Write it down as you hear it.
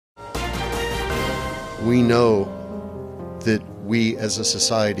We know that we as a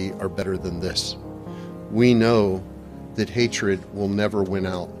society are better than this. We know that hatred will never win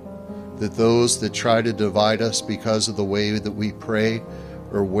out, that those that try to divide us because of the way that we pray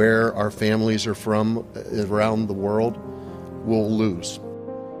or where our families are from around the world will lose.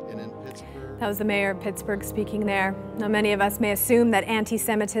 That was the mayor of Pittsburgh speaking there. Now, many of us may assume that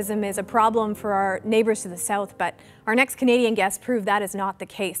anti-Semitism is a problem for our neighbors to the south, but our next Canadian guest proved that is not the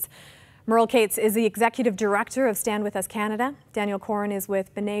case. Meryle Kates is the executive director of Stand With Us Canada. Daniel Koren is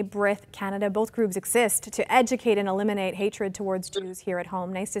with B'Nai Brith Canada. Both groups exist to educate and eliminate hatred towards Jews here at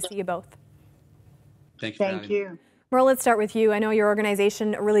home. Nice to see you both. Thank you. Meryle, let's start with you. I know your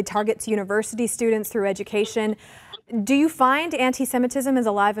organization really targets university students through education. Do you find anti-Semitism is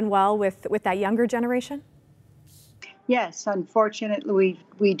alive and well with that younger generation? Yes, unfortunately,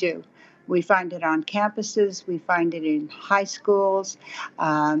 we do. We find it on campuses. We find it in high schools.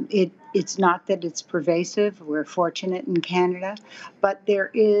 It's not that it's pervasive. We're fortunate in Canada, but there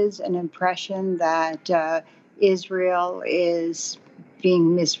is an impression that Israel is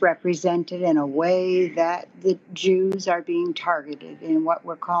being misrepresented in a way that the Jews are being targeted in what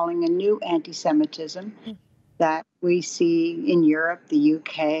we're calling a new anti-Semitism that we see in Europe, the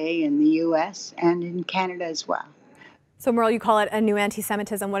UK, and the US, and in Canada as well. So, Meryle, you call it a new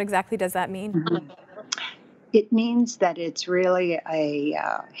anti-Semitism. What exactly does that mean? Mm-hmm. It means that it's really a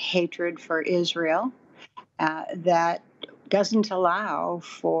hatred for Israel that doesn't allow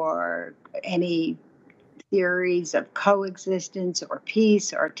for any theories of coexistence or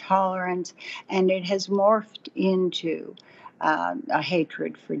peace or tolerance, and it has morphed into a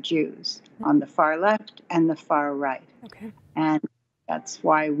hatred for Jews on the far left and the far right. Okay. And that's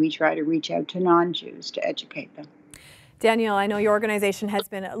why we try to reach out to non-Jews to educate them. Daniel, I know your organization has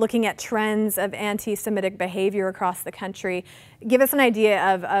been looking at trends of anti-Semitic behavior across the country. Give us an idea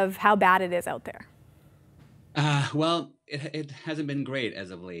of how bad it is out there. Well, it hasn't been great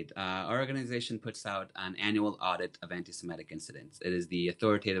as of late. Our organization puts out an annual audit of anti-Semitic incidents. It is the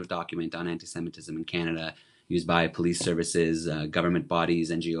authoritative document on anti-Semitism in Canada, used by police services, government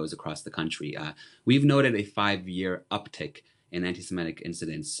bodies, NGOs across the country. We've noted a 5-year uptick in anti-Semitic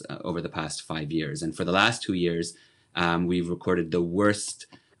incidents over the past 5 years. And for the last 2 years, we've recorded the worst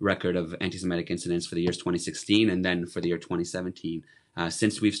record of anti-Semitic incidents for the years 2016 and then for the year 2017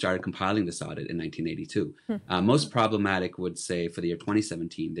 since we've started compiling this audit in 1982. Most problematic would say for the year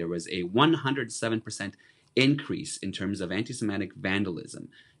 2017, there was a 107% increase in terms of anti-Semitic vandalism.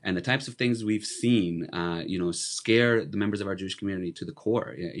 And the types of things we've seen, scare the members of our Jewish community to the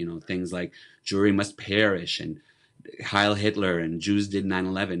core. Things like Jewry must perish and Heil Hitler and Jews did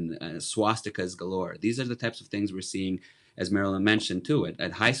 9/11, swastikas galore. These are the types of things we're seeing, as Meryle mentioned too,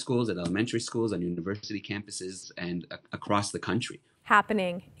 at high schools, at elementary schools, on university campuses, and across the country.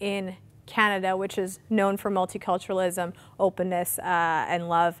 Happening in Canada, which is known for multiculturalism, openness, and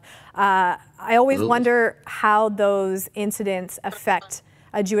love. I always wonder how those incidents affect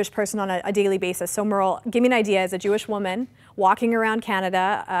a Jewish person on a daily basis. So Meryle, give me an idea as a Jewish woman walking around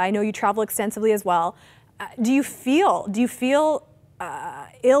Canada. I know you travel extensively as well. Do you feel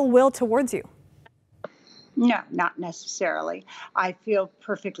ill will towards you? No, not necessarily. I feel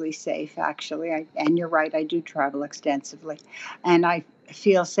perfectly safe, actually. And you're right, I do travel extensively. And I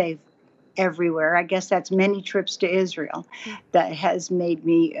feel safe everywhere. I guess that's many trips to Israel that has made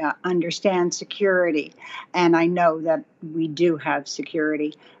me understand security. And I know that we do have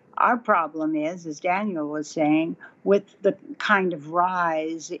security. Our problem is, as Daniel was saying, with the kind of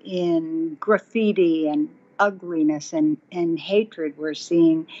rise in graffiti and ugliness and hatred we're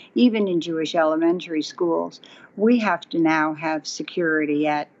seeing, even in Jewish elementary schools, we have to now have security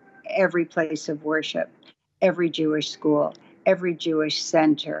at every place of worship, every Jewish school, every Jewish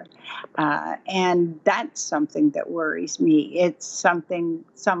center. And that's something that worries me. It's something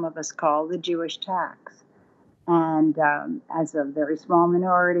some of us call the Jewish tax. And as a very small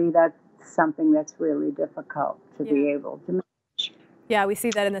minority, that's something that's really difficult to be able to manage. Yeah, we see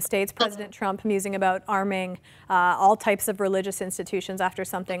that in the States. President Trump musing about arming all types of religious institutions after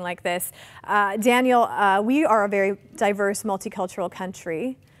something like this. Daniel, we are a very diverse, multicultural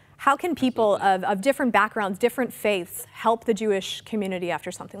country. How can people of different backgrounds, different faiths, help the Jewish community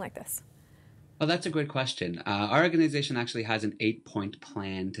after something like this? Well, that's a great question. Our organization actually has an 8-point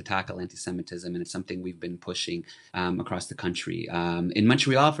plan to tackle anti-Semitism, and it's something we've been pushing across the country. In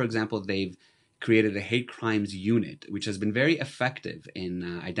Montreal, for example, they've created a hate crimes unit, which has been very effective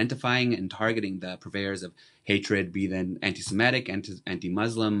in identifying and targeting the purveyors of hatred, be them anti-Semitic,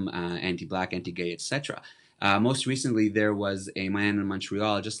 anti-Muslim, anti-Black, anti-gay, etc. Most recently, there was a man in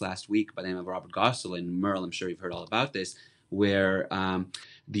Montreal just last week by the name of Robert Gosselin. Meryle, I'm sure you've heard all about this, where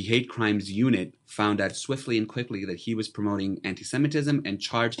the hate crimes unit found out swiftly and quickly that he was promoting anti-Semitism and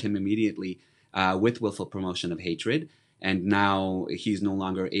charged him immediately with willful promotion of hatred. And now he's no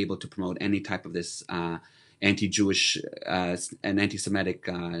longer able to promote any type of this anti-Jewish and anti-Semitic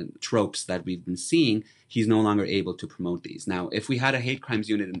tropes that we've been seeing. He's no longer able to promote these. Now, if we had a hate crimes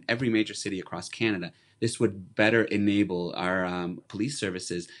unit in every major city across Canada, this would better enable our police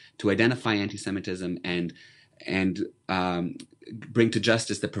services to identify anti-Semitism and bring to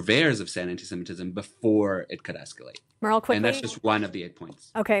justice the purveyors of said anti-Semitism before it could escalate. Meryle, quickly. And that's just one of the 8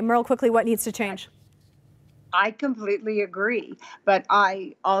 points. Okay, Meryle, quickly, what needs to change? I completely agree, but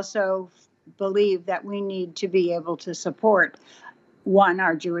I also believe that we need to be able to support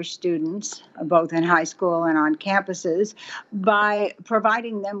our Jewish students, both in high school and on campuses, by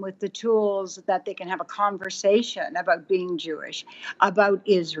providing them with the tools that they can have a conversation about being Jewish, about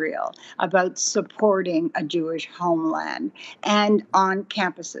Israel, about supporting a Jewish homeland, and on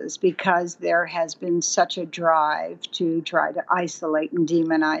campuses, because there has been such a drive to try to isolate and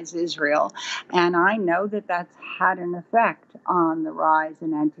demonize Israel. And I know that that's had an effect on the rise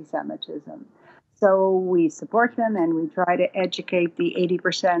in anti-Semitism. So we support them and we try to educate the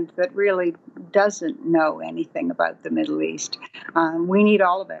 80% that really doesn't know anything about the Middle East. We need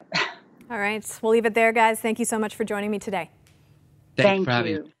all of it. All right, we'll leave it there, guys. Thank you so much for joining me today. Thank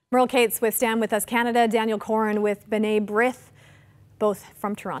you. Meryle Kates with Stand With Us Canada, Daniel Koren with B'Nai Brith, both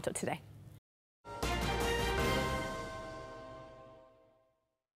from Toronto today.